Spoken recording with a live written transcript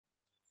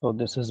So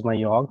this is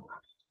my org,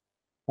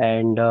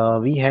 and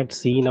we had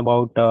seen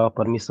about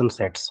permission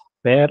sets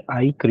where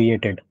I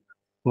created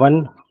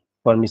one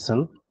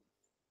permission,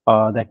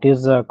 that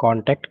is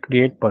contact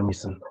create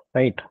permission,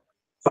 right?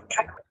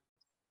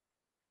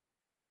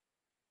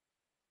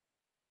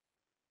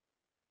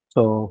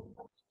 So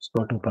let's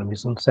go to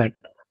permission set.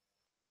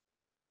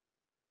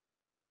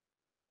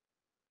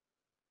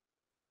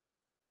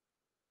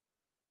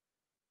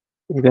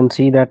 You can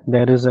see that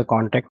there is a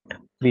contact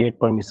create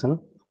permission.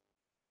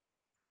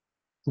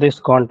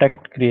 This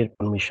contact create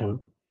permission,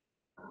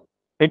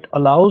 it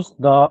allows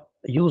the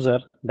user,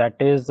 that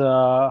is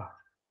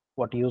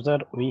what user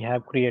we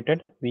have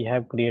created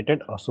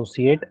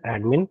associate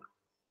admin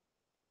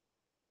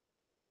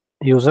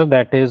user,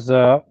 that is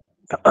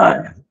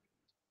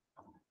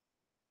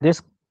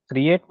this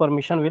create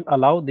permission will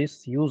allow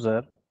this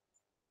user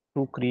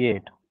to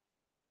create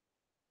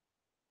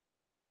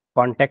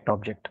contact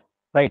object,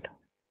 right?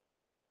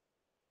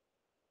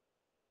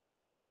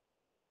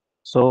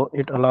 So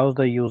it allows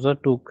the user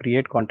to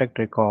create contact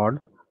record.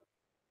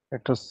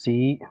 Let us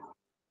see,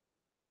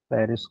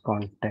 where is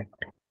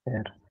contact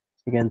here?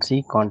 You can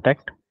see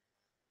contact.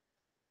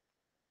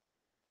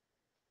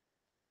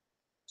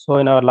 So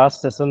in our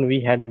last session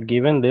we had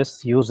given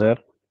this user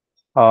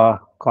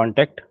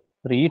contact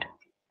read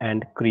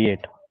and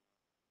create,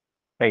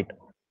 right?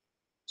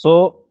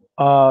 So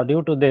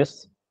due to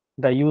this,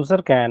 the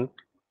user can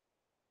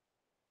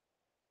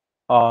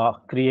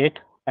create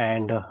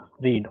and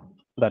read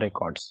the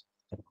records.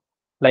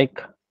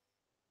 Like,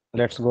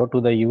 let's go to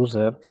the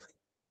user.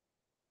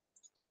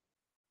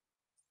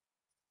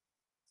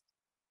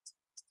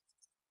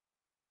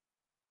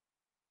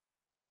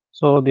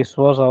 So this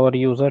was our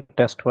user,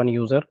 test1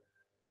 user.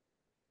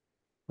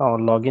 Now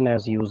login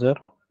as user.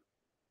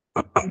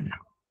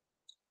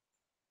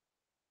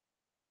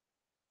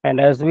 And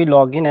as we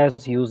log in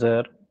as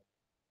user,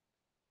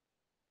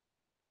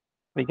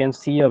 we can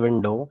see a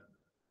window.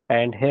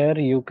 And here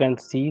you can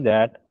see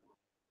that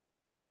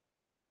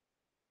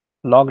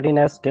logged in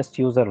as test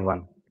user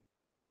 1,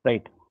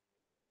 right?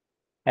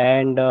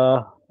 And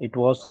it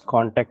was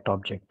contact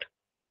object.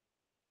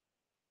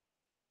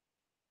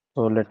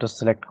 So let us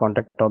select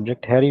contact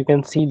object. Here you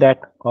can see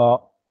that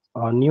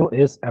new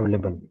is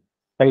available,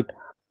 right?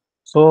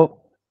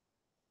 So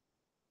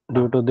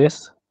due to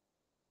this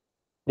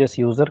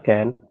user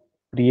can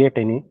create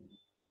any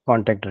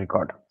contact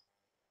record,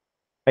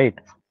 right?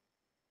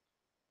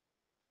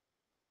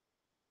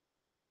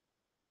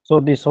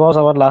 So this was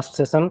our last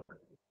session.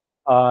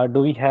 Do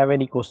we have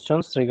any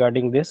questions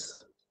regarding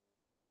this?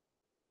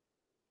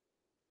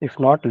 If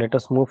not, let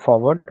us move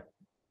forward.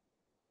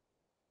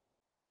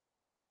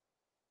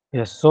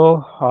 Yes,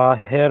 so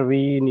here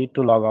we need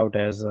to log out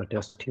as a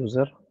test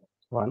user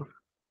 1.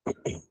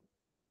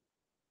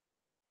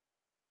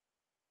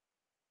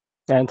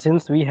 And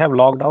since we have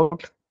logged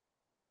out,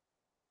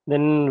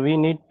 then we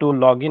need to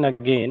log in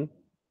again.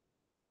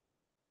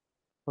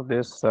 So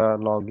this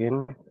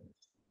login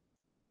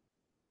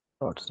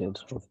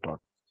 .salesforce.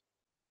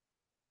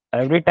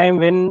 Every time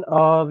when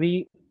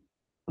we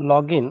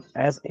log in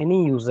as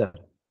any user,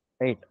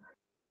 right?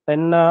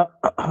 Then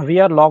we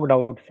are logged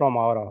out from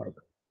our org.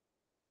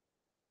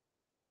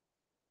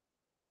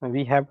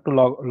 We have to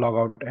log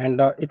out, and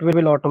it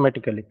will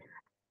automatically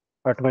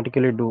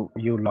do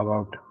you log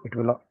out. It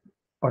will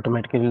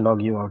automatically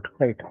log you out,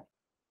 right?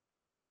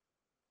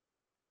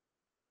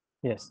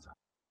 Yes.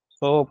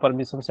 So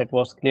permission set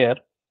was clear.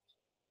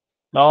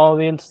 Now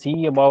we'll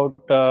see about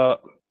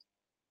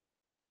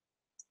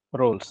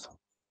roles.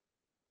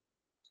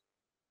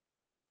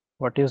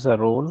 What is a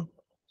role?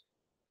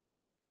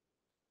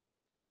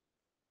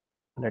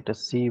 Let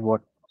us see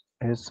what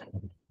is.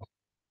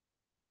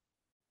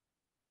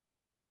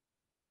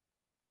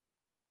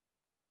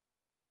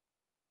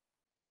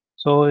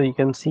 So you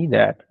can see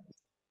that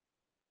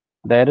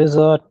there is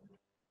a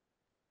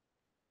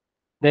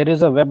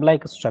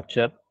web-like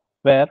structure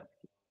where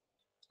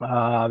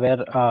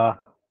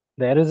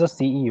there is a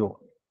CEO,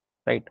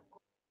 right?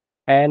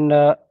 And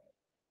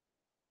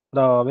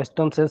the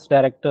Western Sales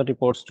Director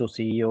reports to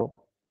CEO,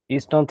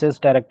 Eastern Sales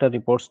Director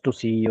reports to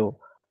CEO,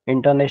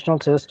 International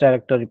Sales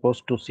Director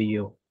reports to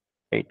CEO,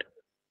 right?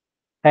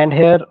 And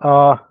here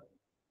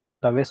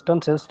the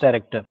Western Sales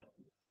Director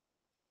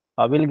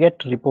will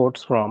get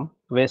reports from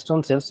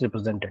Western Sales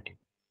Representative,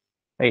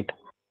 right?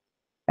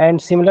 And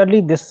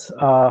similarly, this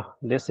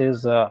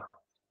is the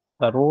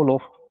role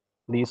of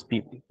these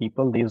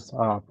people, these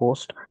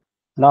posts.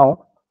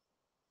 Now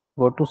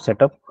go to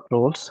setup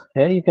roles.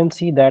 Here you can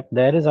see that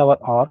there is our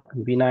org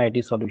Bina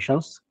IT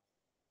Solutions,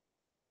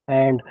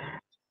 and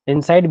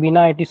inside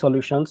Bina IT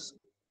Solutions,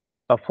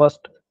 the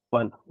first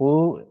one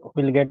who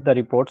will get the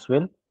reports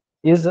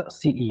is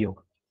CEO.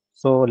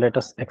 So let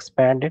us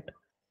expand it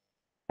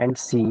and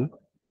see.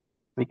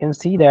 We can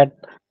see that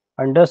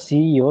under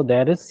CEO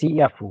there is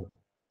CFO,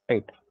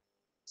 right?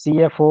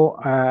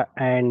 CFO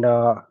and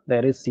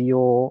there is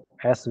COO,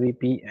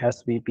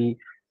 SVP,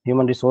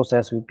 Human Resource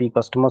SVP,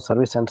 Customer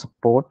Service and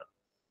Support,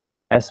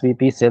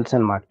 SVP, Sales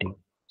and Marketing.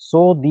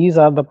 So these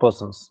are the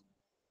persons.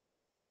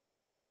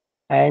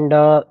 and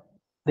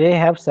they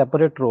have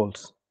separate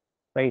roles,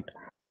 right?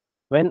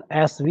 When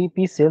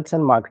SVP sales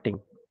and marketing,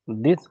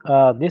 this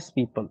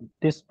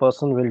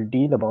person will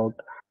deal about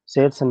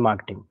sales and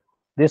marketing.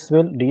 This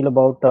will deal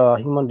about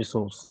human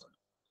resource.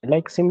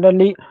 Like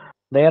similarly,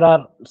 there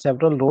are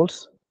several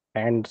roles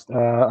and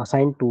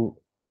assigned to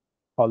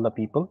all the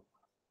people.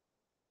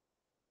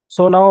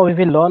 So now we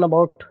will learn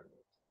about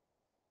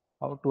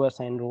how to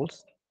assign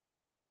roles.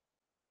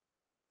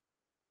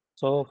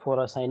 So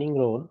for assigning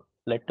role,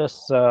 let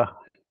us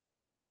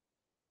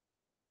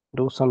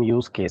do some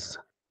use case,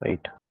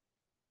 right?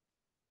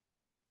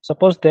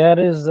 Suppose there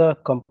is a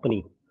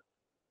company.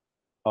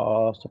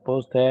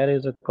 Suppose there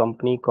is a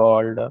company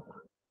called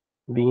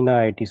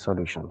Bina IT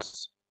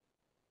Solutions,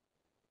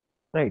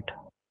 right?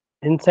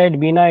 Inside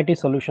Bina IT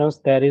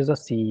Solutions, there is a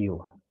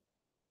CEO,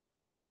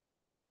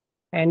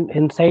 and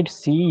inside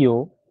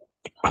CEO,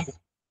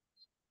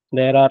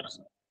 there are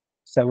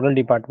several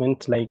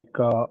departments like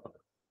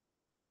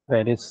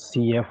there is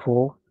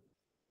CFO,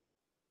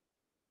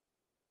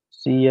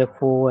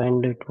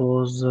 and it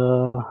was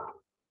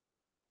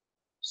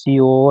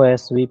COO,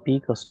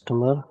 SVP,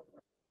 customer.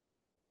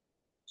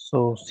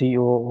 So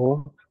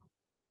COO,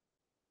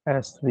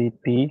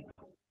 SVP,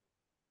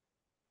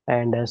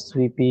 and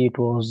SVP, it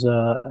was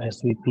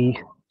SVP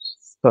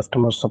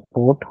customer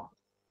support.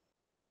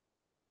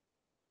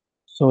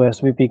 So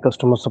SVP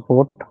customer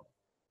support,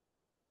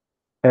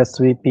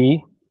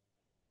 SVP,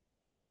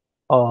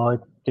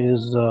 it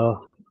is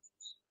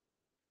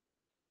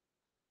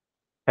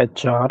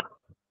HR,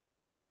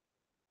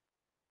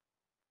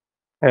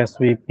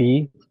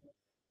 SVP,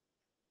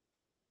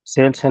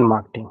 sales and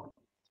marketing.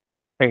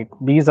 Right.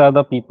 These are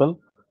the people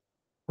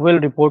who will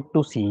report to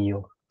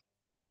CEO.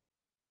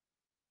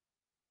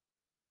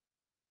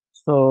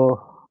 So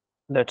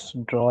let's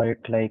draw it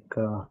like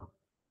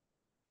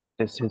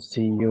this is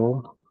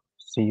CEO,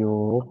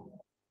 COO,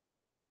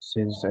 this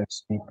is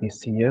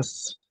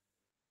SVPCS,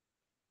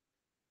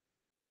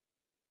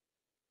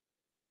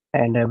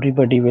 and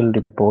everybody will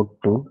report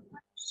to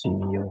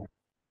CEO.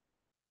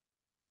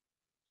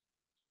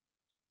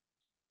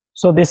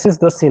 So this is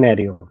the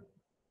scenario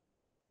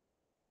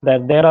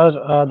that there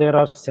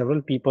are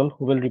several people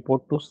who will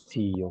report to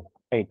CEO,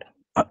 right?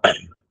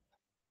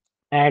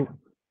 And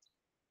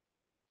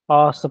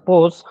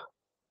suppose,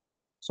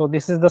 so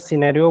this is the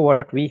scenario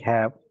what we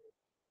have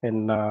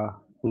in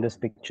this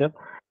picture.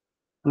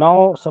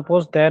 Now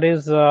suppose there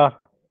is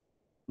other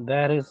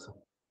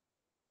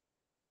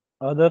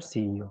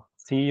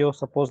CEO.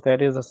 Suppose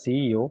there is a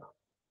CEO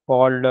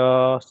called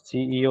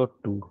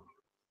CEO2,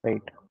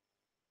 right?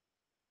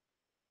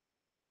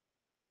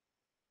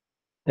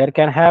 There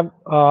can have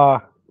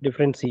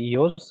different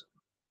CEOs.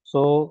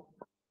 So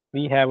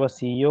we have a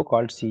CEO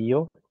called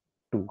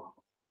CEO2,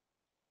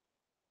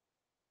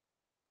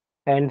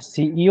 and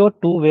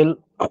CEO2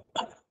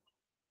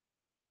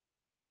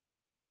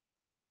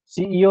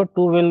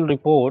 will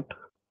report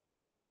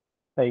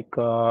like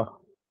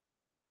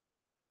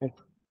it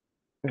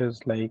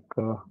is like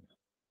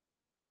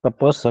the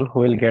person who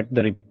will get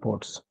the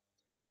reports,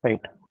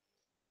 right?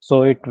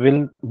 So it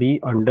will be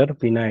under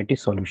Bina IT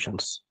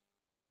Solutions.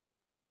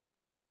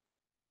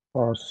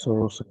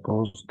 So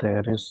suppose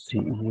there is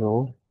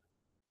CEO2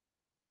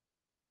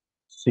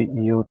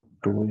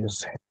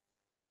 is,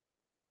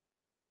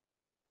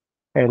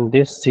 and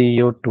this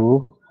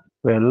CEO2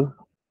 will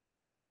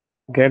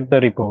get the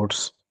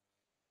reports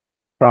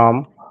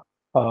from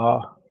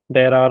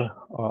there are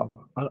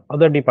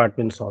other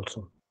departments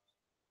also,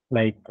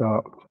 like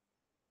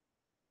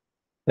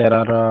there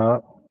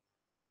are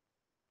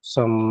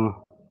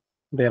some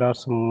there are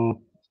some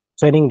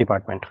training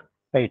department,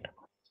 right?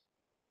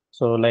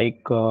 So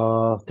like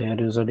there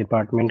is a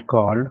department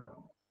called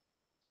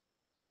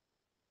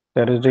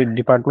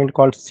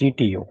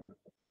CTO.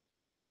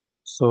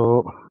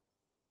 So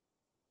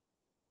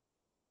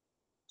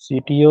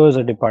CTO is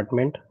a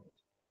department,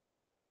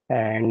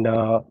 and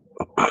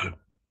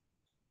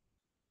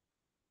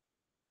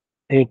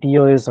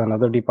ATO is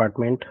another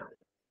department,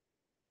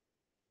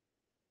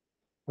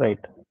 right?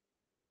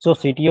 So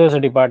CTO is a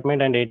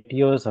department and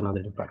ATO is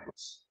another department.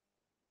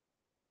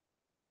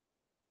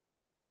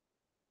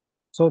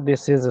 So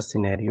this is a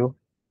scenario.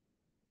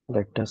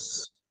 Let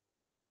us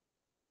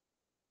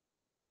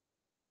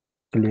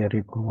clear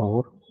it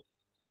more.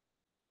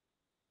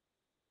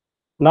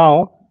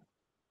 Now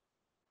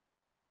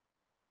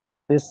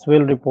this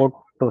will report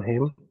to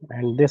him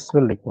and this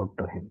will report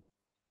to him,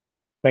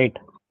 right?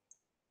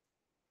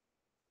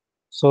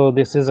 So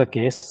this is a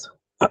case.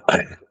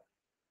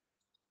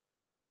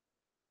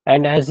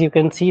 And as you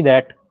can see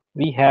that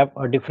we have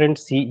a different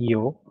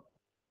CEO.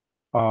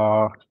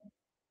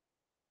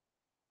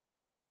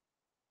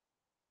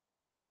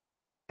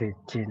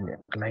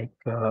 Like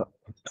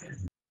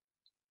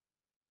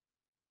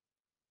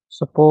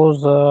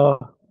suppose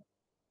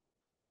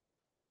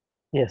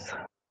yes,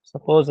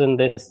 suppose in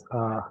this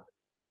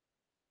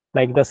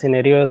like the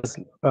scenario is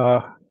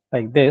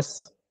like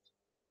this,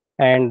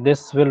 and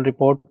this will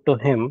report to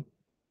him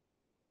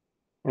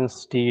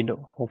instead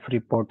of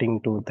reporting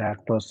to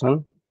that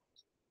person.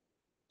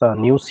 the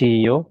new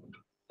CEO,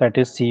 that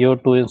is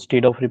CEO2,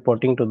 instead of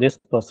reporting to this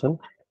person,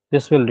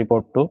 this will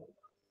report to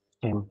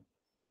him.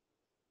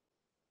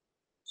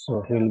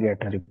 So he will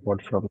get a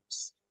report from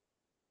this.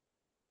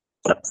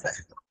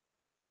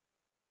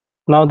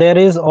 Now there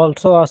is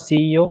also a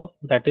CEO,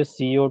 that is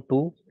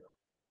CEO2,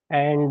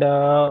 and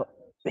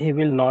he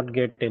will not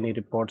get any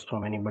reports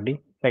from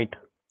anybody, right?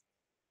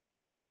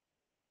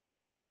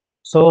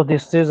 So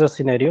this is a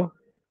scenario.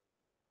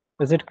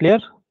 Is it clear?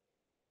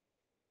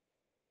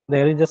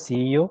 There is a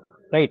CEO,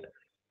 right?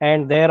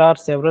 And there are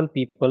several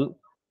people,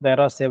 there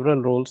are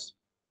several roles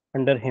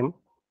under him,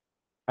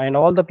 and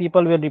all the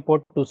people will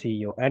report to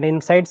CEO. And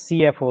inside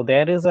CFO,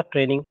 there is a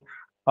training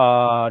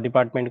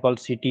department called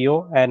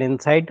CTO, and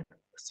inside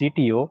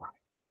CTO,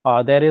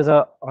 there is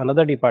a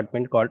another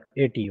department called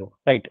ATO,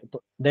 right?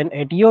 Then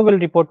ATO will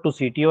report to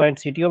CTO, and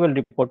CTO will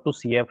report to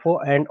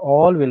CFO, and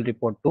all will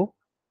report to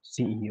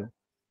CEO.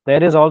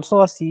 There is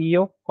also a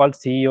CEO called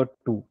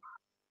CEO2.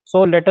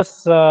 So let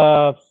us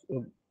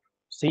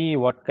see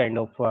what kind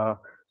of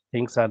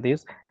things are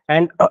these.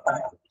 And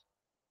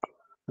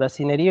the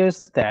scenario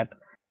is that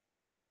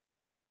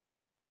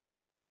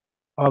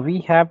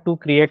we have to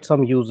create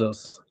some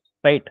users,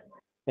 right?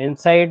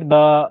 Inside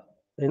the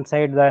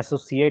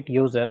associate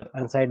user,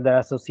 inside the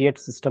associate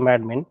system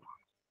admin,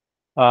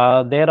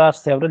 there are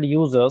several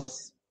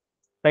users,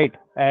 right?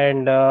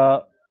 And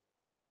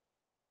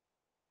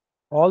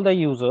all the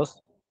users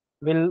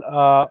will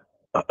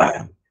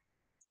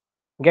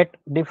get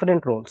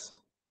different roles,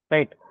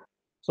 right?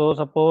 So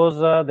suppose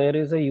there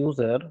is a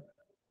user,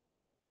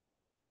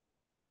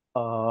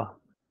 uh,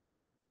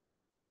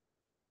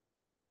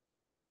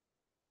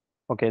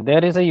 okay,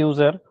 there is a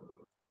user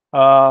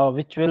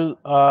which will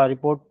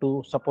report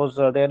to, suppose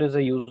there is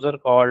a user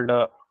called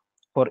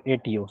for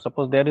ATO.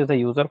 Suppose there is a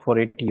user for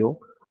ATO.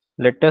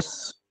 Let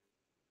us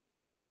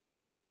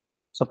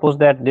suppose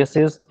that this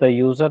is the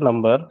user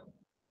number.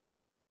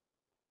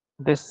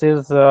 This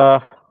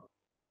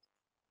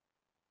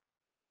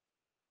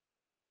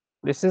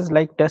is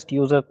like test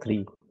user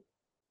 3,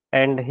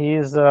 and he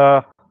is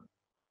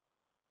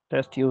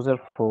test user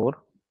 4,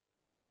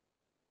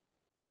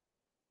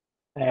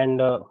 and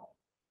a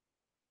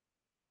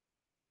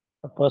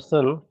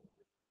person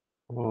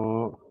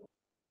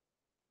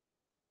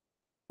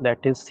that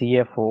is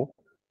CFO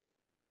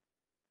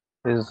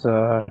is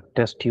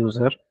test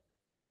user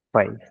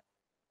 5.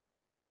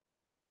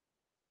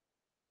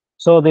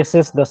 So this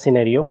is the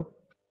scenario.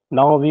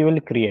 Now we will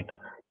create.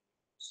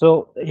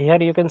 So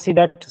here you can see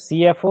that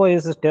CFO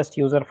is test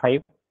user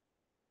 5,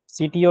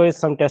 CTO is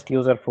some test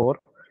user 4,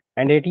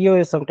 and ATO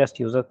is some test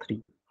user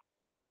 3,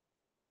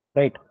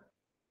 right?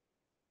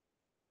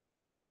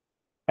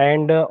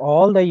 And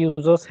all the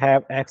users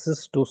have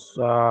access to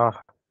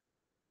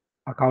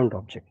account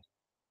object.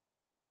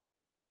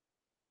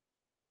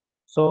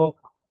 So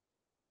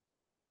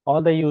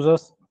all the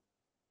users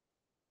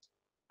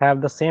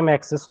have the same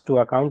access to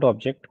account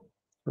object.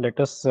 Let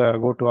us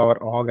go to our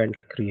org and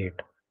create.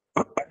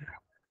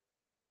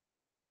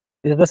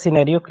 Is the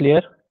scenario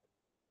clear?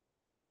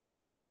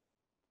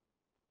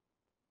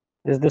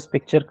 Is this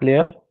picture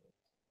clear?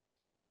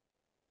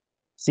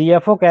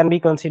 CFO can be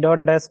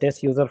considered as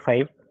test user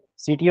 5,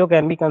 CTO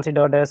can be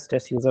considered as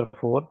test user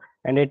 4,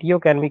 and ATO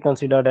can be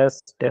considered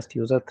as test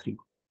user 3.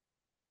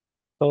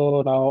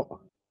 So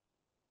now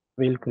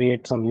we'll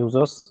create some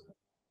users.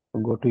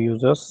 Go to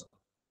users.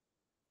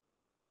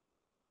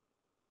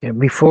 Okay,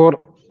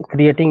 before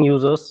creating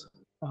users,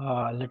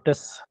 let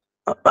us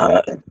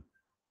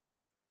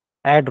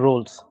add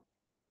roles,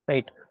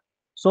 right?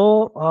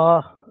 So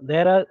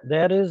there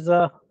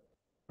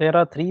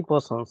are three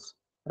persons,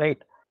 right?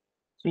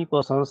 Three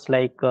persons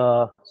like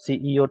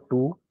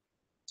CEO2,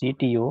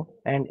 CTO,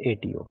 and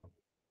ATO.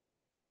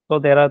 So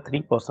there are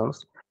three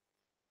persons,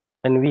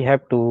 and we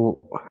have to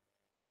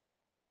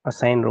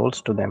assign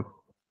roles to them.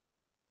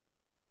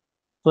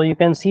 So you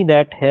can see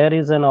that here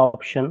is an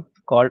option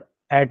called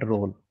add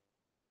role,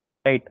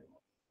 right?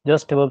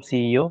 Just above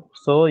CEO.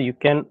 So you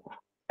can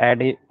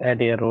add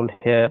a role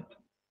here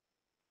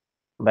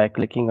by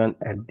clicking on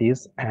add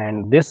this,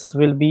 and this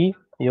will be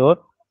your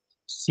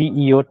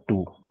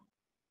CEO2,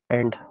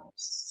 and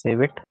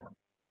save it.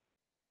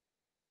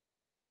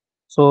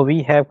 So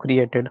we have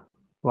created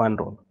one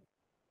role.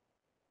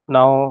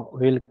 Now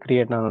we'll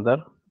create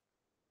another.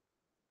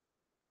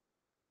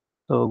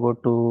 So go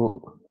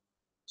to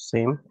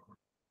same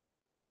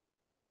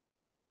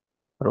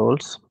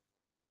roles,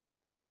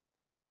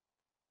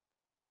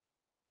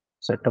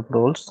 setup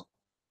roles,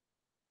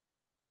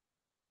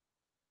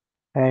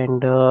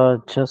 and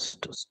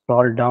just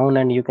scroll down,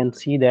 and you can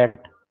see that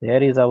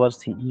there is our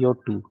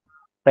CEO2,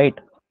 right?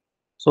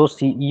 So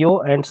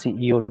CEO and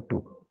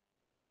CEO2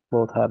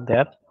 both are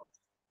there.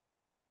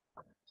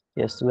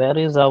 Yes, where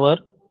is our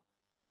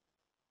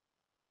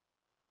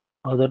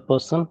other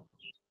person?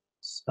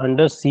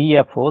 Under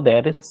CFO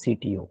there is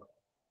CTO.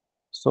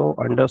 So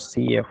under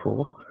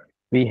CFO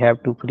we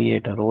have to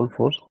create a role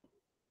for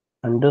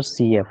under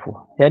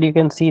CFO. Here you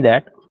can see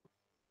that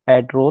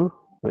add role,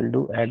 will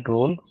do add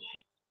role,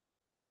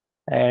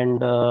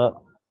 and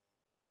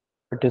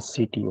It is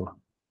CTO.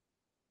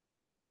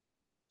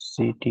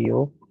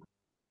 CTO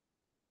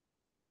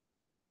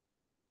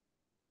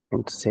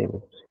and save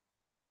it.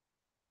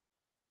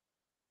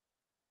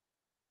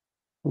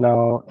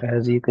 Now,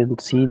 as you can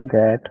see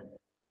that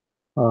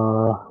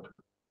uh,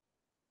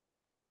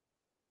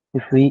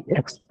 if we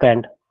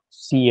expand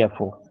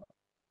CFO,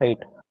 right?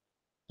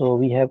 So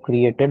we have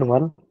created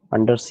one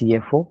under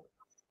CFO.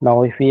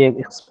 Now, if we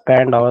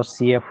expand our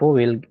CFO,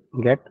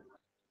 we'll get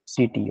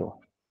CTO,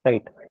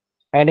 right?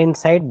 And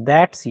inside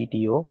that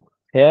CTO,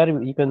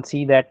 here you can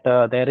see that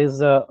there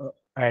is a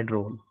add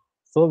role.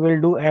 So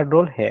we'll do add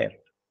role here,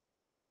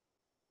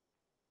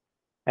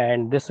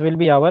 and this will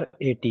be our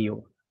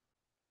ATO.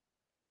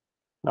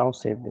 Now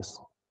save this.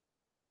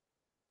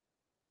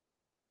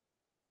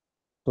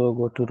 So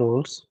go to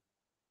roles,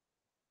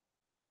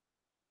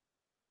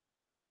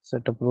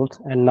 setup rules,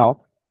 and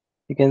now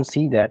you can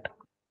see that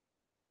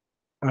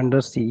under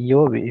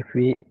CEO, if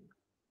we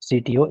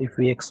CTO, if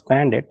we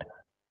expand it,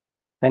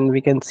 then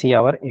we can see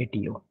our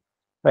ATO,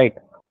 right?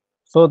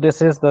 So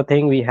this is the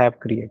thing we have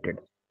created.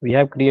 We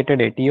have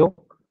created ATO,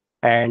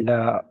 and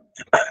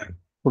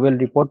who will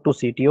report to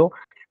CTO,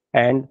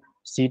 and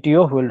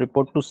CTO will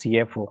report to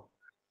CFO,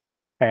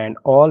 and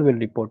all will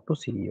report to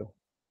CEO,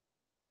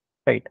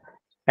 right?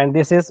 And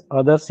this is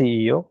other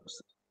CEO,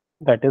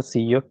 that is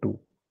CEO2.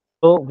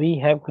 So we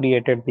have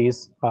created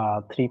these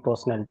three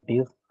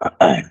personalities,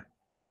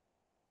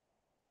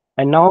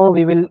 and now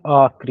we will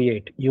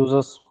create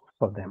users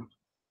for them.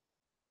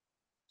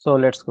 So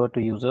let's go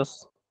to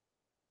users.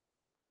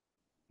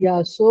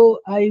 Yeah, so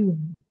I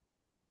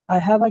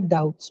have a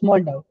doubt, small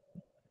doubt.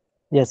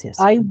 Yes, yes,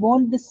 I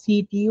want the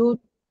CTO,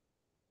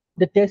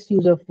 the test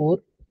user 4,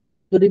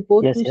 to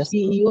report yes, to yes.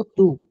 CEO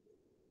 2.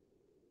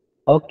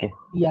 Okay,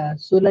 Yeah,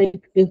 so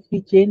like if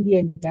we change the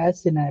entire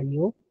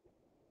scenario,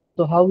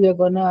 so how we are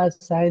gonna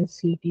assign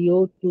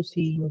CTO to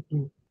CEO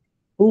 2?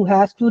 Who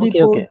has to okay,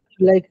 report, okay,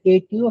 like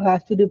ATO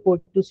has to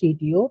report to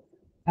CTO,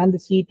 and the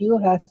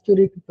CTO has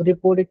to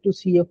report it to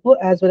CFO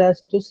as well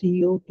as to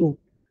CEO 2.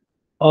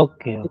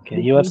 okay, So okay. could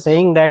you You are please,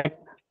 saying that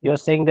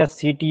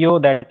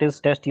CTO, that is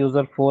test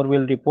user 4,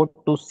 will report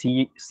to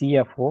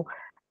CFO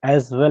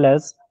as well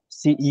as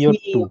CEO CEO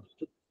 2.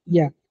 2?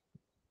 Yeah,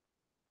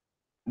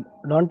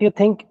 Don't you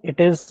think it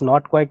is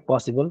not quite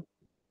possible?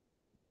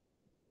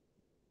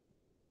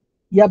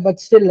 yeah, but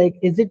still, like,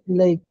 is it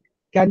like,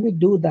 can we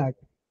do that?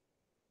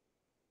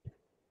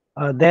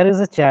 There is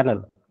a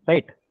channel,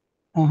 right?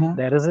 Uh-huh.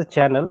 There is a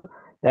channel.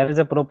 There is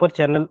a proper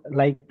channel,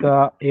 like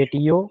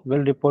ATO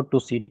will report to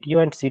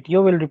CTO, and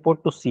CTO will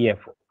report to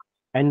CFO,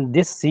 and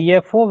this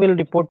CFO will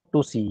report to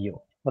CEO,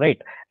 right?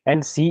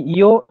 And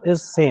CEO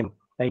is same,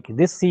 like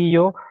this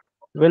CEO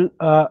will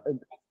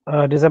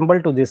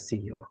resemble to this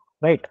CEO,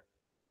 right?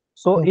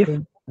 So if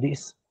Okay.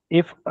 this,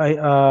 if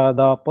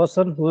the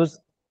person who is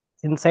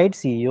inside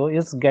CEO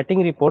is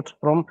getting reports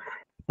from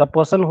the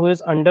person who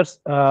is under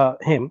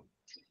him,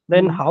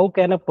 then Mhm. how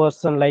can a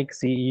person like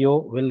CEO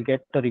will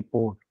get a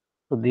report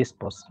to this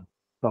person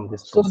from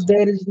this So person?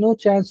 there is no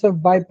chance of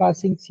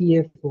bypassing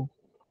CFO,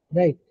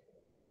 right?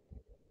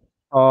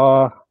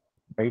 Uh,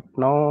 right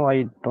now,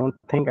 I don't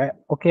think I.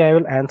 Okay, I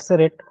will answer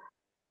it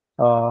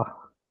uh,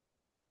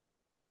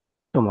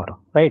 tomorrow.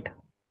 Right?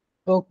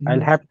 Okay, I'll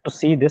no have issue. to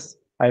see this.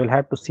 I will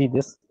have to see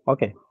this.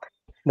 Okay,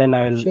 then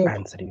I will Sure.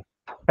 answer you.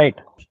 Right?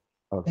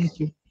 Okay. Thank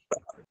you.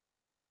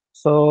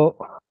 So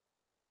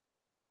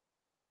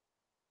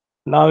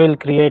now we'll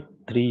create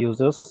three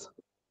users.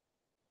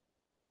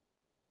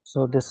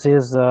 So this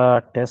is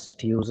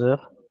test user.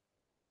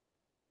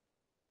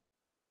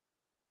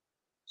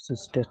 This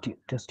is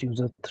test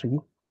user 3.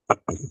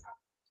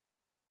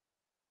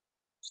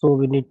 So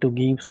we need to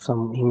give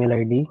some email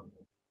ID,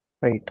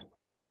 right?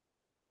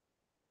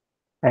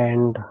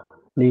 And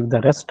leave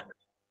the rest.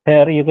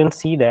 Here you can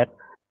see that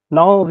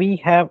now we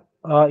have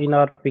in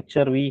our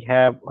picture we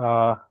have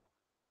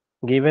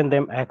given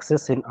them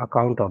access in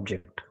account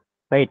object,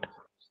 right?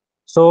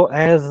 So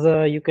as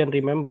you can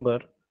remember,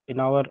 in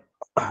our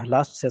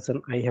last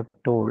session I have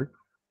told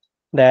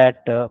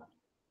that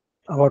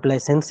about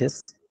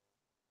licenses,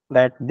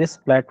 that this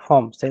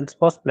platform,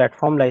 Salesforce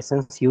platform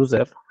license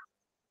user,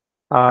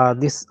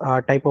 this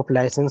type of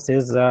license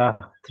is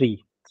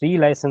three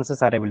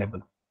licenses are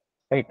available,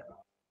 right?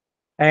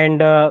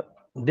 And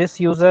this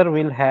user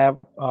will have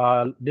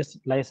this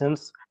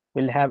license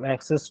will have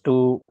access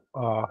to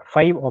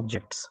 5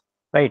 objects,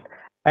 right?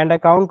 And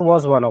account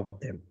was one of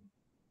them.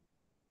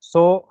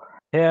 So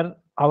here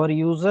our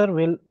user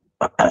will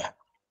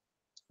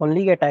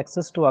only get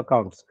access to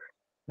accounts.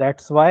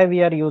 That's why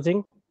we are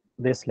using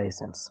this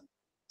license,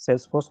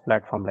 Salesforce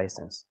platform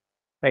license,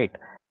 right?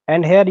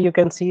 And here you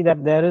can see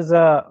that there is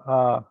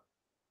a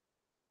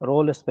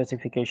role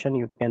specification.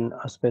 You can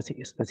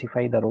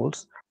specify the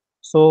roles.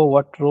 So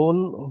what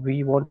role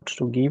we want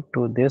to give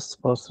to this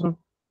person?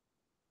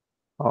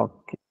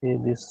 Okay,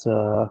 this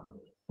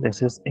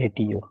is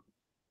ATO.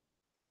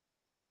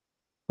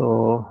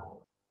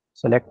 So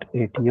select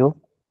ATO.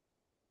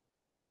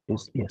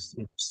 Is yes,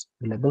 it's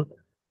available.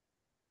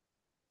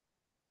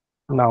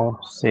 Now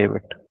save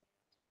it.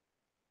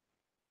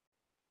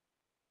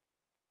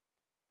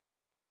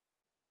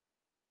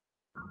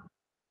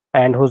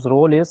 and whose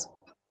role is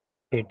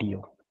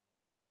ATO.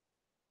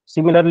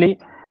 Similarly,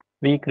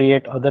 we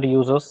create other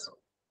users.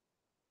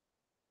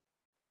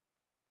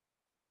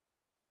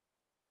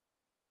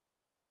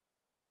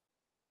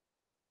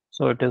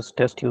 So it is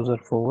test user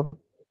 4.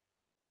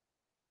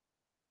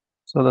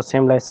 So the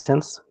same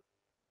license.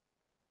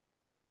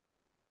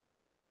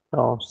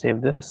 Now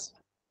save this.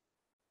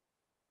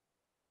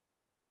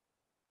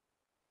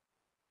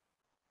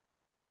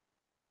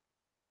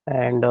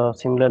 And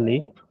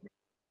similarly,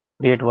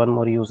 create one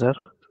more user.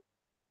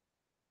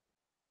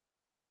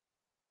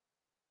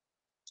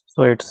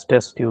 So it's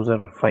test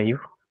user 5.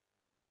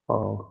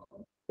 Oh,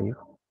 5.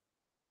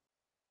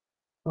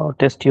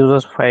 Test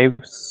user 5.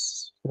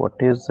 What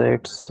is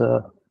its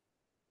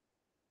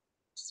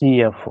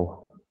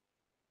CFO?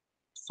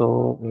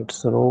 So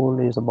its role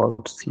is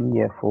about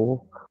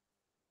CFO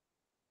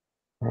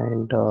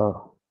and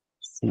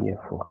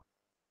CFO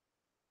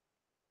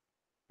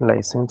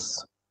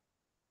license.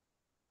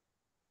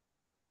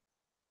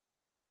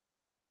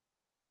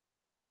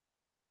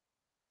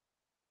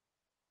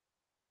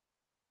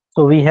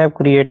 So we have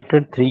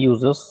created 3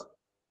 users,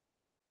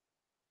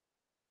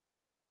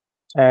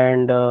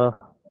 and oh,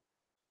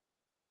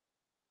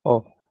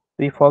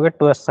 we forget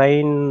to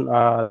assign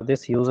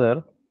this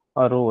user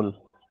a role,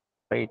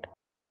 right?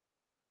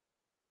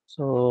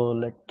 So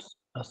let's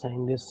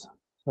assign this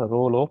a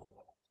role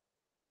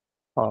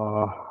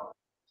of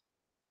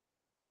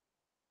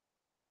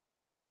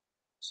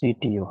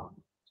CTO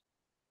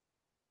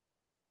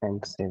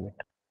and save it.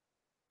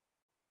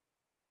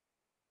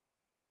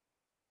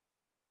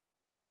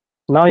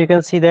 Now you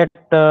can see that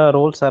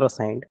roles are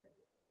assigned.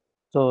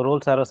 So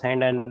roles are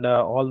assigned, and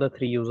all the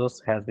 3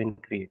 users has been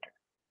created.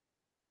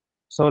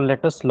 So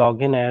let us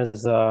log in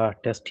as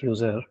test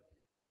user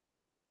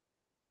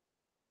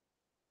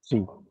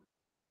 3.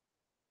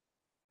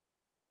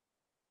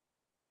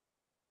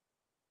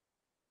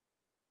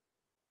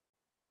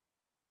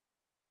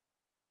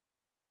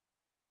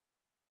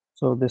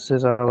 So this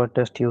is our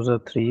test user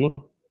 3.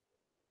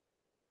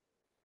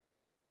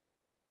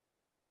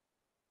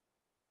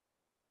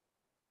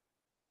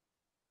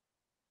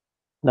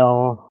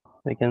 Now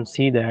we can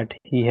see that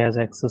he has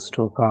access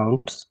to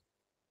accounts.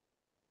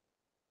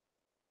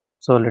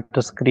 So let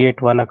us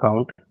create one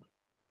account,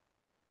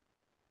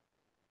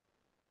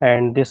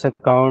 and this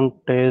account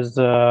is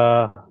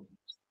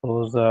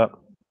suppose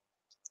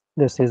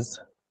this is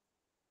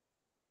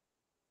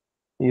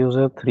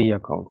user 3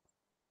 account.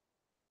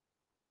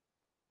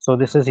 So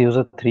this is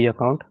user 3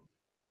 account.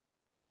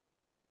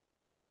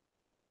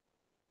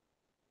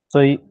 So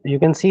you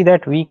can see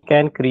that we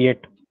can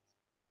create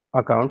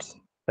accounts,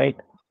 right?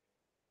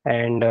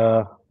 And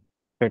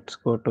let's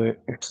go to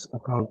its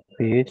account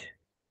page.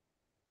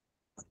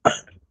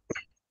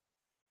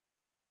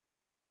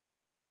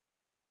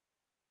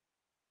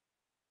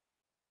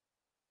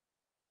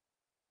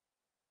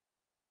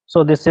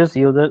 So this is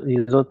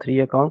user 3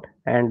 account,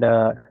 and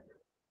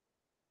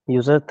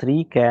user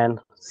 3 can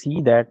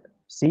see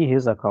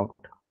his account,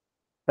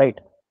 right?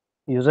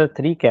 User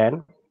 3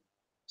 can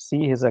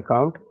see his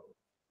account,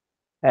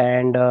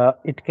 and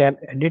it can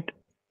edit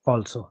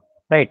also,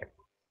 right?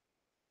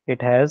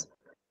 It has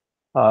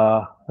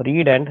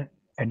read and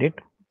edit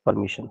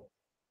permission.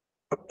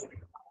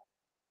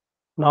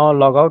 Now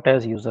log out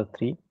as user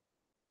 3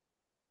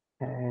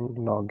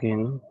 and log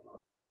in.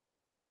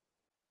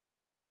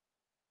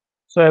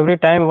 So every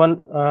time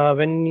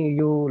when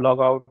you log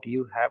out,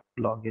 you have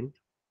to log in.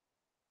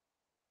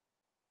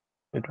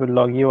 It will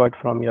log you out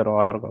from your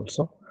org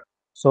also.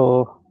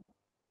 So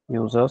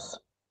users,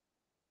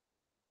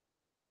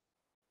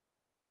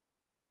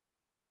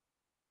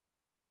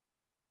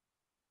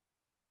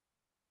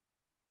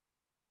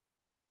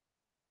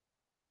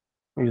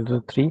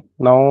 user 3.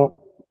 Now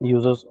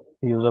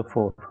user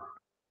 4.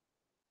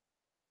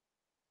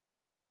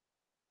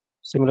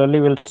 Similarly,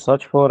 we'll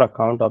search for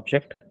account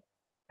object.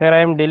 Here I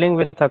am dealing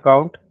with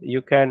account.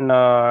 You can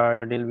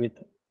deal with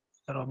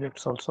other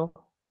objects also.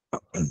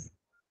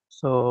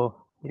 So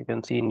you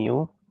can see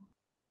new.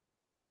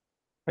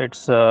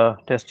 It's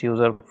test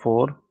user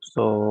 4.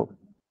 So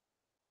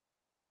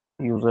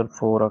user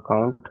 4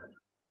 account.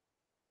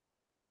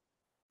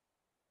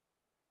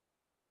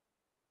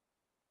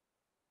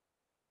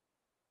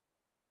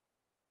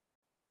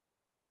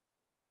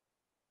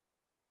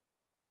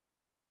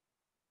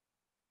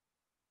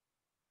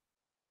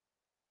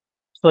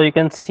 So you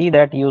can see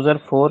that user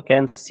 4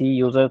 can see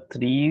user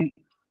 3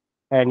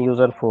 and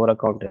user 4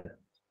 account,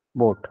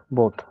 both.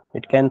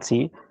 It can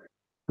see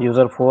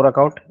user 4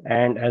 account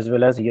and as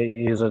well as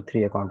user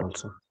 3 account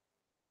also.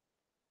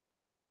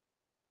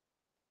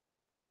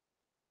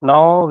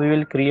 Now we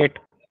will create,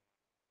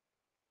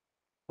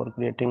 for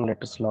creating,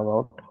 let us log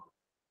out.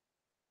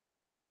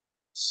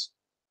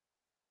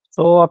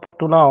 So up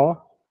to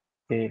now,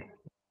 okay,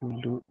 we'll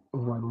do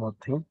one more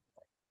thing.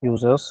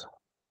 Users.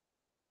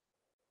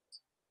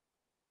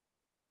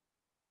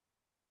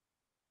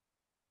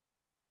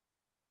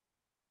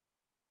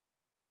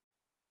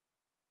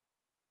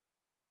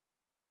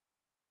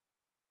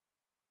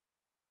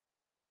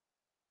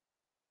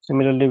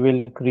 Similarly,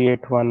 we'll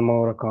create one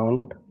more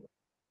account.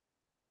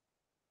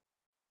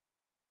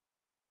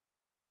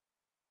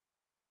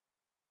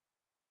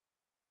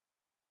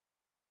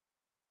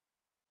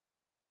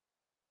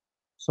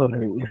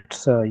 Sorry,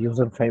 it's a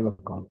user 5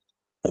 account.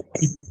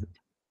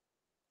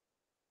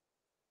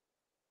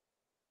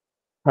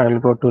 I'll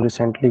go to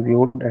recently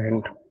viewed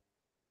and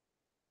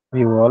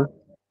view all.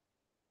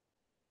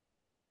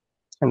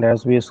 And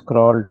as we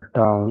scroll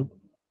down,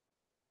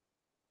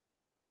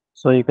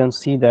 so you can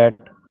see that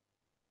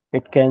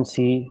it can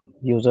see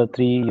user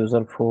 3,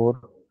 user 4,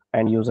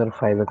 and user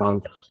 5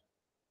 account,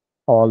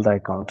 all the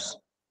accounts.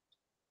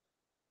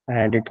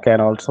 And it can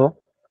also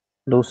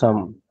do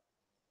some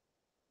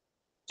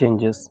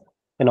changes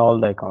in all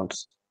the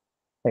accounts,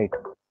 right?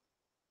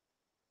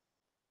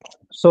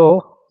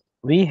 So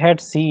we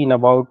had seen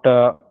about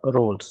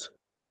roles.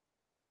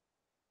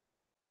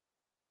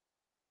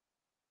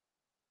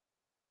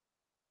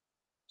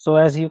 So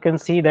as you can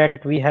see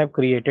that we have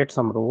created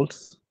some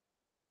roles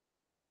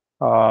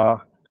uh,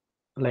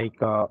 like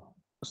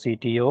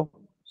CTO,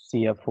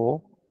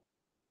 CFO,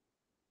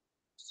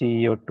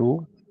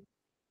 CEO2.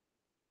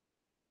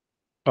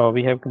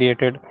 We have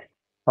created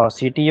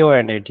CTO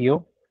and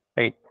ATO,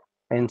 right?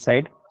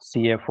 Inside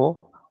CFO,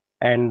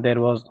 and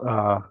there was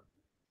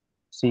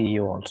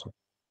CEO also.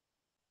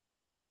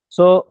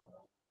 So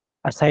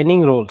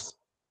assigning roles,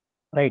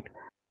 right?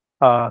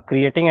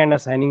 Creating and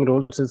assigning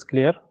roles is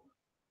clear.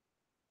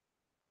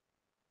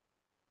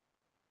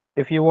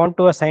 If you want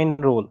to assign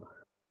role,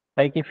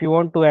 like if you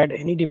want to add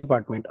any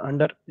department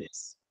under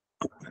this,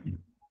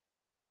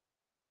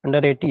 under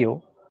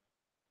ATO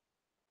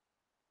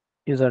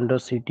is under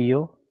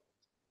CTO.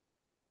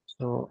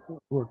 So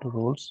go to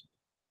roles.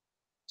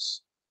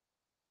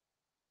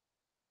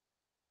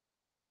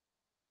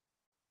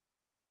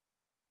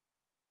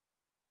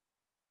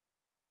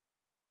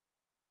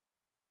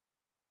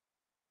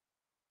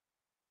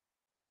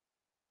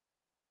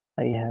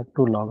 I have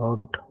to log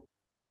out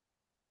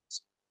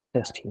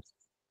test here,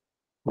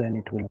 then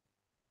it will.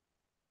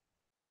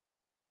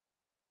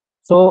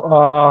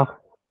 So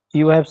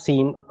you have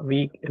seen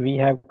we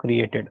have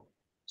created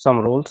some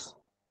roles.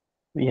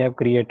 We have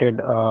created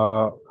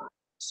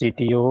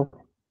CTO,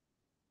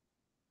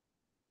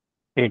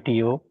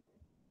 ATO,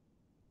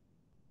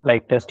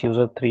 like test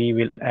user 3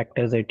 will act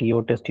as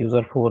ATO, test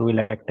user 4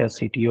 will act as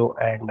CTO,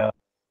 and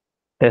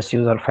test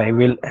user 5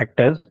 will act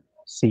as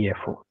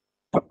CFO.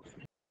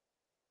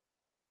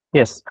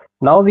 Yes,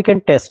 now we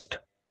can test,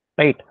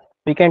 right?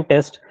 We can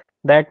test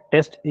that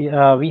test.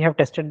 We have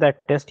tested that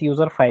test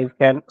user 5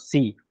 can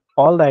see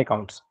all the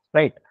accounts,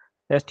 right?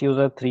 Test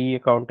user 3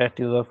 account, test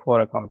user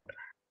 4 account.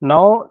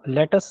 Now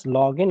let us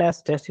log in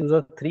as test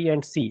user 3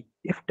 and see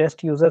if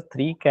test user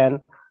 3 can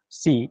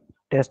see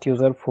test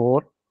user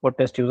 4 or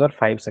test user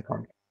 5's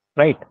account,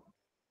 right?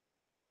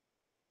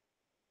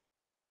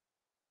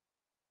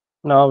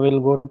 Now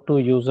we'll go to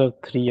user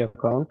 3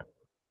 account,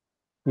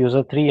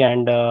 user 3,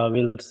 and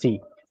we'll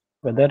see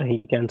whether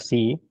he can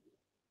see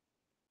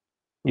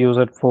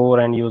user 4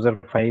 and user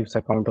 5's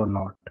account or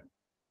not.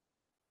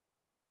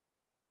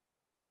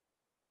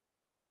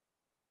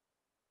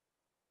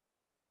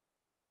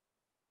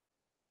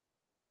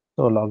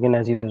 So log in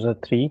as user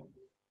 3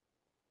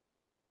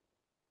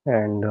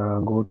 and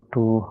go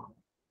to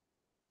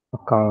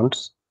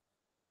accounts.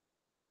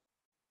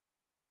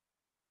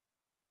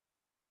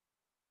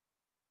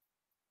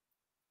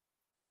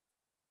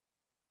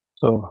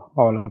 So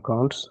all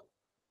accounts.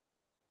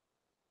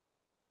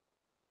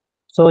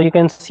 So you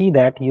can see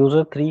that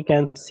user 3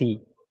 can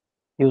see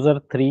user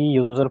 3,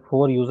 user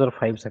 4, user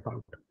 5's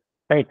account,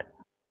 right?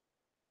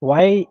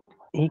 Why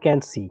he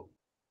can see?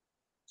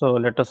 So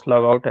let us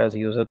log out as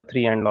user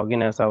 3 and log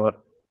in as our.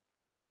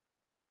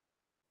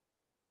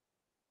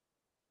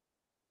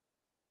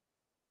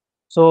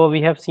 So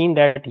we have seen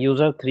that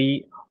user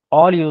 3,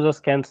 all users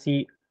can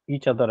see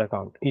each other's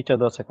account.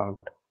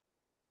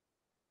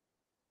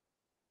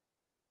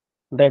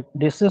 That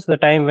this is the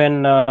time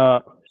when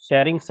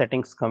sharing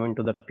settings come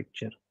into the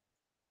picture.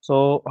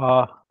 So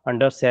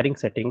under sharing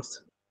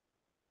settings,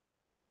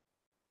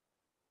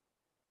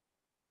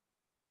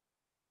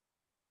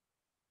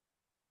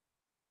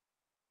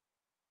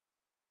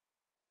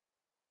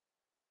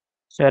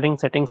 sharing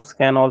settings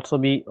can also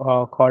be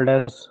called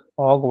as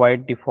org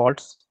wide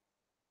defaults.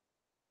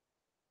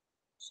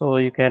 So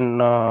you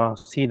can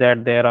see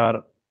that there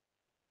are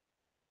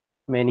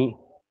many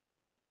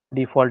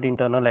default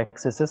internal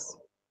accesses,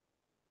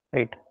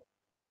 right?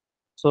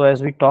 So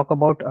as we talk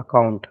about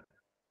account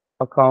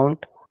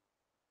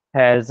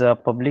has a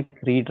public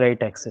read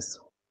write access,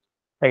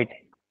 right?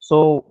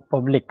 So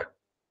public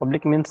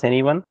means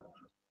anyone,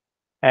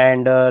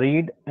 and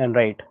read and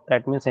write,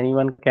 that means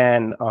anyone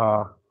can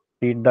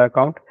read the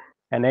account,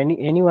 and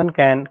anyone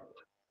can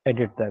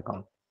edit the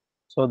account.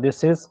 So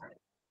this is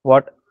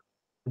what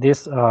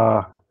this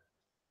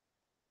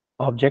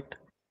object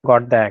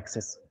got the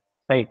access,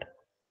 right?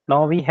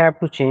 Now we have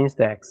to change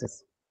the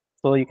access.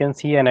 So you can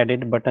see an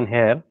edit button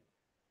here,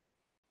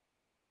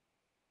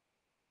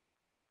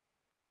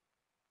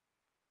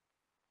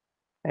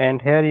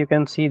 and here you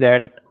can see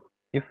that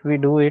if we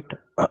do it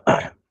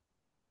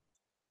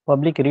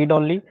public read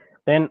only,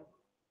 then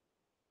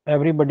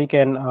everybody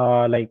can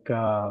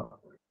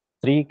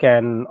three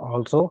can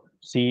also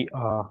see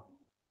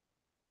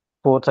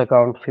fourth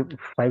account,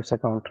 fifth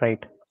account,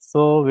 right?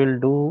 So we'll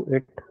do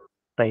it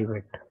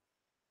private.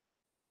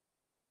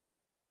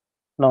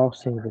 Now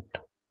save it.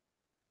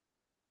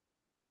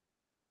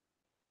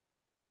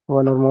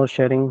 One or more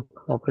sharing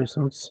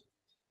operations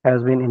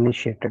has been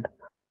initiated.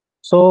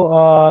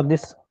 So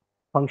this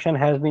function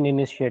has been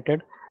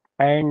initiated,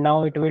 and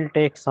now it will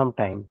take some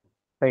time,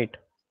 right?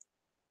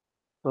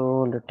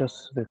 So let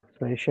us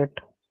refresh it.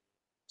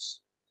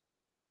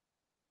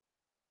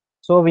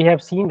 So we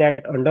have seen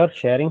that under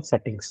sharing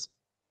settings,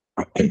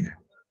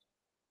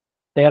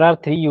 there are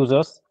three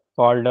users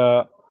called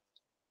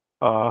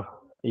uh,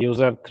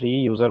 user 3,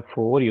 user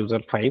 4, user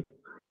 5,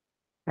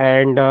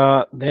 and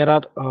there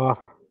are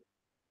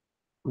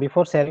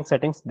before sharing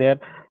settings there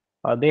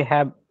they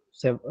have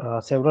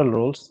several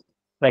roles,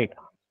 right?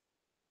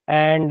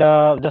 And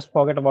just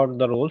forget about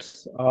the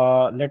roles.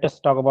 Let us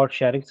talk about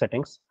sharing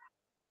settings.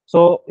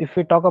 So if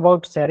we talk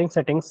about sharing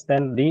settings,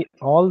 then the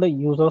all the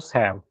users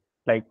have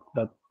like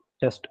the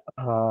test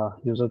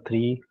user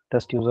 3,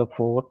 test user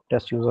 4,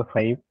 test user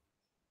 5.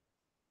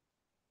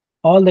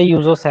 All the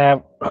users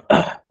have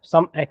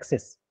some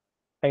access,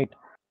 right,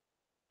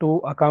 to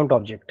account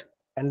object,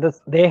 and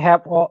this they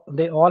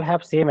all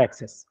have same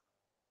access.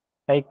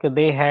 Like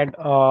they had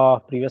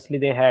previously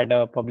they had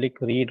a public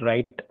read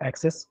write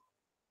access,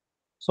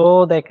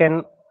 so they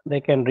can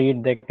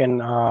read, they can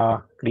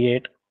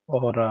create,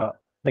 or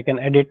they can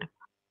edit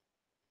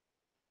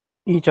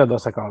each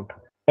other's account,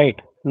 right?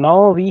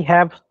 Now we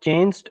have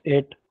changed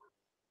it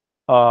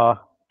uh,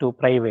 to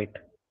private,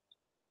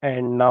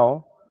 and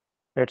now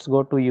let's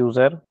go to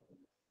user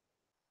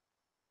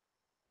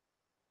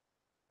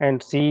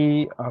and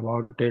see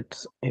about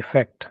its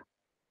effect.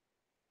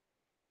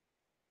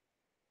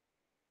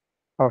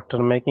 After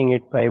making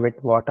it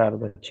private, what are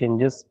the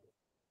changes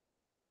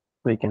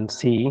we can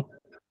see?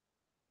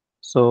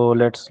 So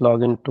let's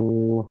log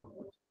into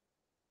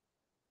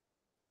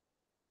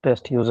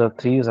test user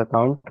 3's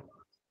account.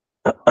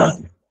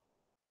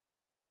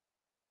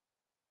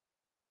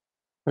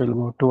 We'll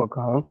go to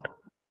account,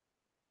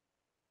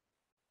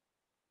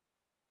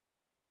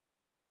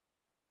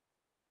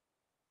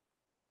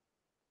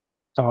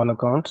 all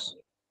accounts.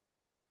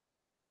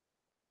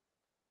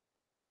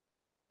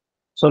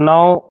 So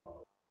now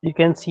you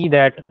can see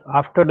that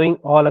after doing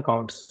all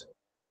accounts,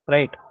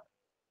 right,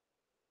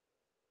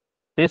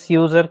 this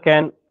user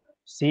can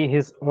see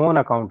his own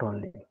account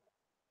only,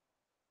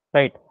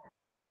 right?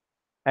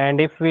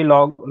 And if we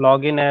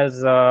log in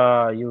as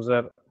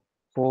user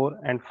 4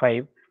 and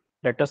 5,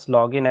 let us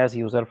log in as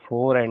user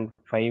 4 and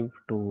 5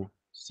 to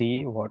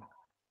see what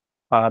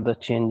are the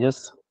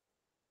changes.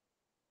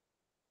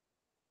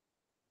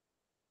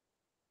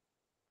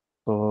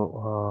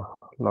 So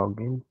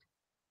login.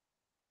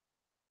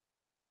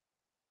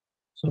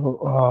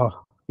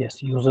 So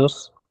yes,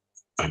 users.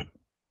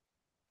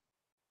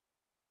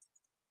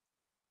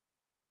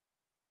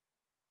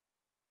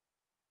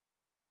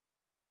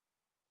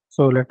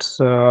 So let's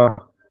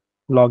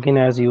log in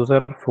as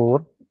user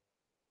 4.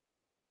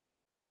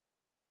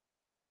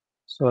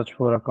 Search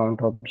for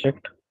account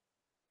object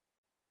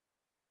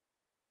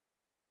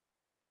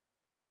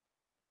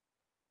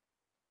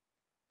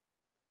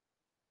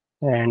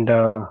and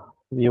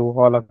view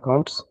all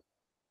accounts.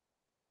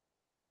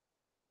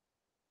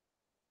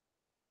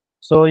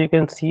 So you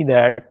can see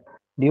that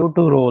due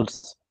to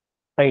roles,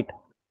 right?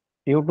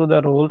 Due to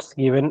the roles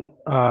given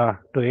to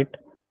it,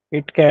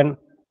 it can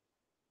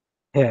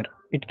here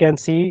it can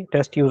see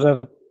test user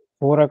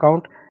 4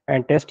 account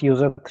and test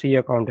user 3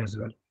 account as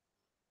well,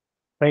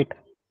 right?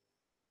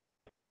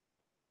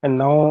 And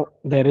now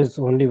there is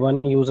only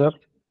one user,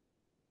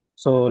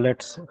 so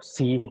let's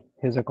see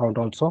his account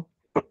also.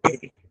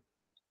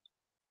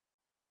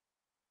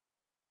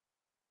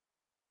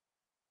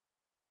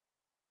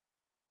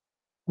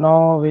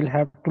 Now we'll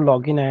have to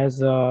log in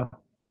as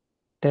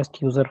test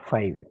user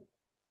 5.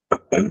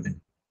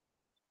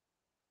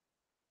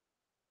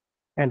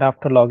 And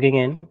after logging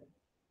in,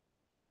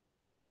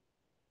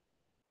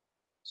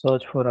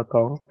 search for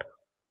account,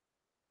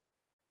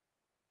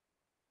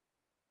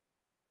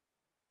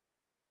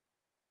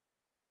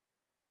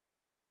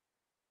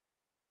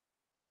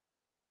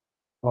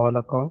 all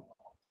account.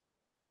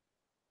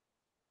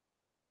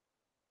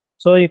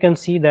 So you can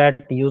see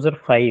that user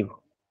 5,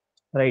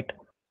 right?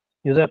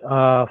 User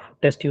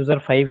test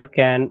user 5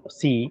 can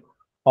see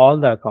all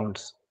the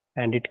accounts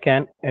and it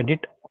can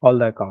edit all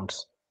the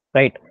accounts,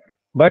 right?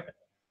 But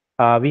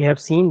we have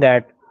seen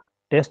that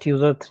test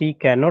user 3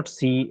 cannot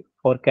see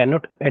or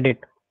cannot edit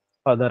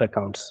other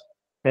accounts.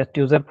 Test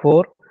user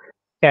 4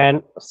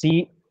 can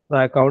see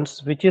the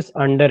accounts which is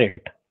under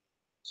it.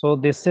 So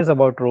this is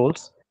about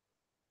roles,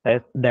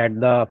 that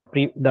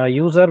the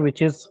user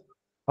which is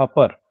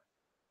upper,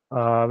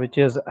 which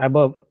is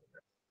above,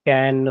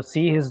 can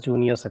see his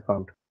junior's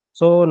account.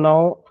 So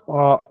now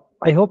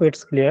I hope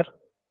it's clear.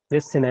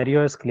 This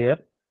scenario is clear.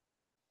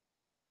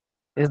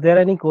 Is there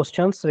any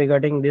questions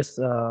regarding this?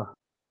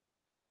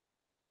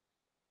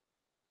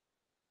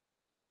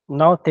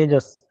 Now,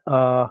 Tejas,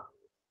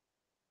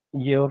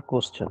 your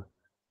question.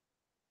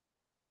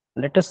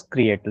 Let us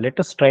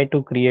try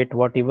to create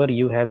whatever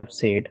you have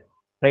said,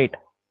 right?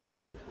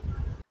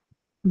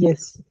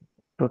 Yes.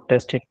 To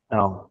test it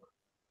now.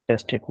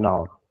 Test it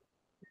now.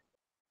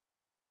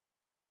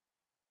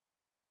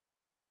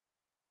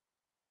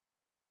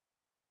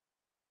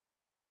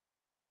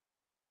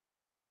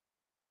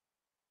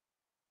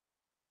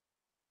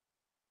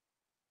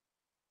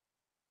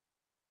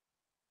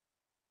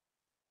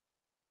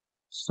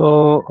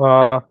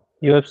 So,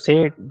 you have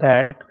said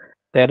that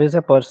there is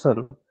a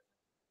person,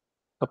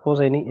 suppose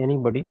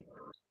anybody,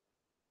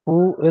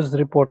 who is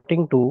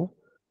reporting to,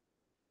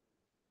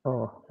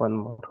 oh, one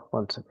more,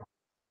 one second,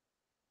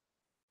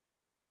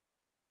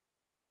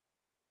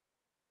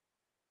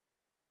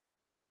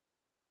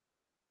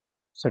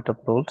 set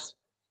up rules.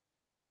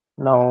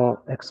 Now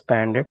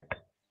expand it.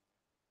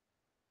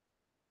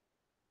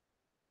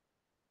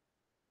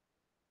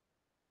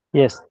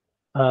 Yes,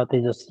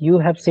 Tejas, you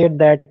have said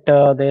that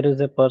there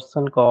is a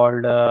person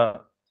called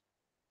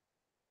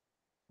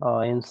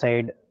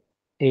inside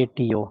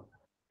ATO.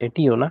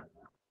 ATO, na?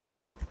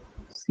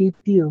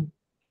 CTO.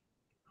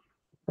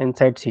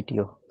 Inside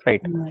CTO,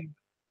 right? Right.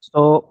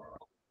 So,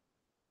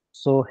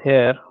 so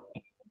here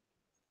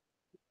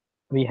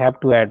we have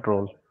to add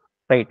role,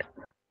 right?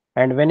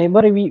 And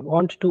whenever we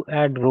want to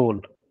add role,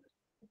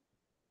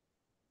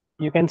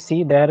 you can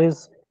see there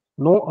is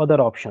no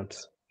other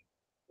options,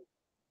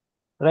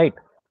 right?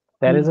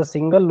 There is a Hmm.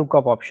 single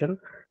lookup option,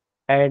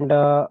 and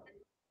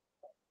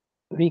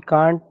we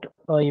can't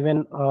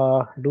even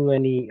do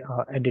any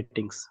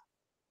editings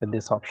with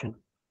this option,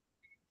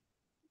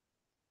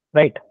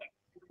 right?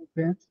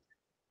 Okay.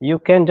 You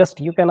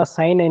can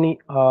assign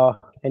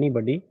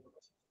anybody,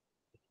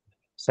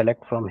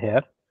 select from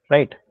here,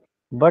 right?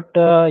 But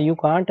you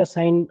can't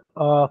assign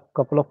a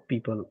couple of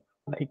people,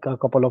 like a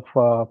couple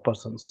of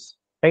persons,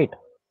 right?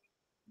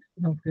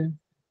 Okay.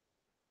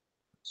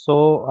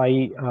 So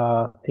I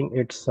think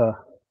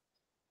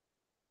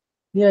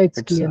Yeah, it's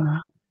it's clear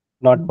now.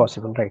 not Hmm.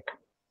 possible, right?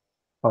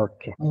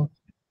 Okay. Oh,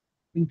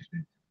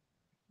 interesting.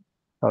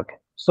 Okay,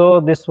 so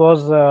this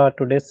was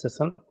today's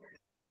session.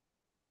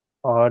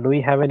 Do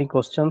we have any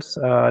questions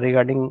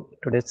regarding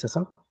today's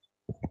session?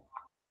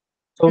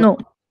 So, No.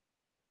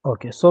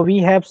 okay, so we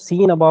have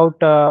seen about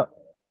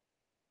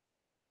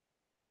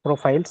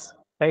profiles,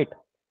 right?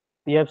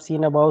 We have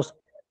seen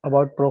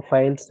about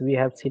profiles. We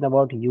have seen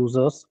about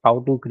users, how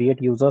to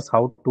create users,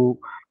 how to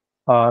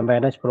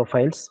manage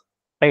profiles,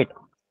 right?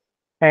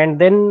 And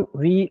then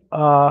we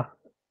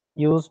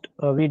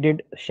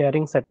did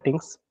sharing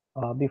settings.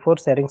 Before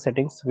sharing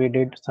settings, we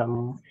did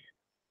some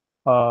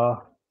uh,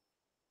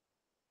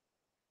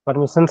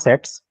 permission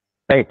sets,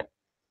 right?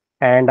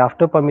 And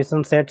after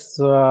permission sets,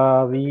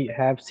 we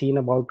have seen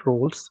about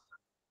roles,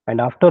 and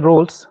after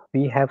roles,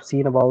 we have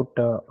seen about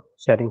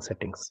sharing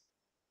settings.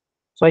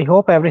 So I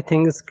hope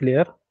everything is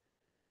clear.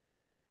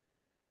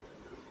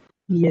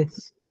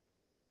 Yes.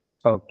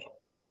 Okay,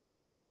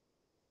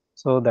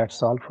 so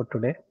that's all for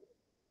today.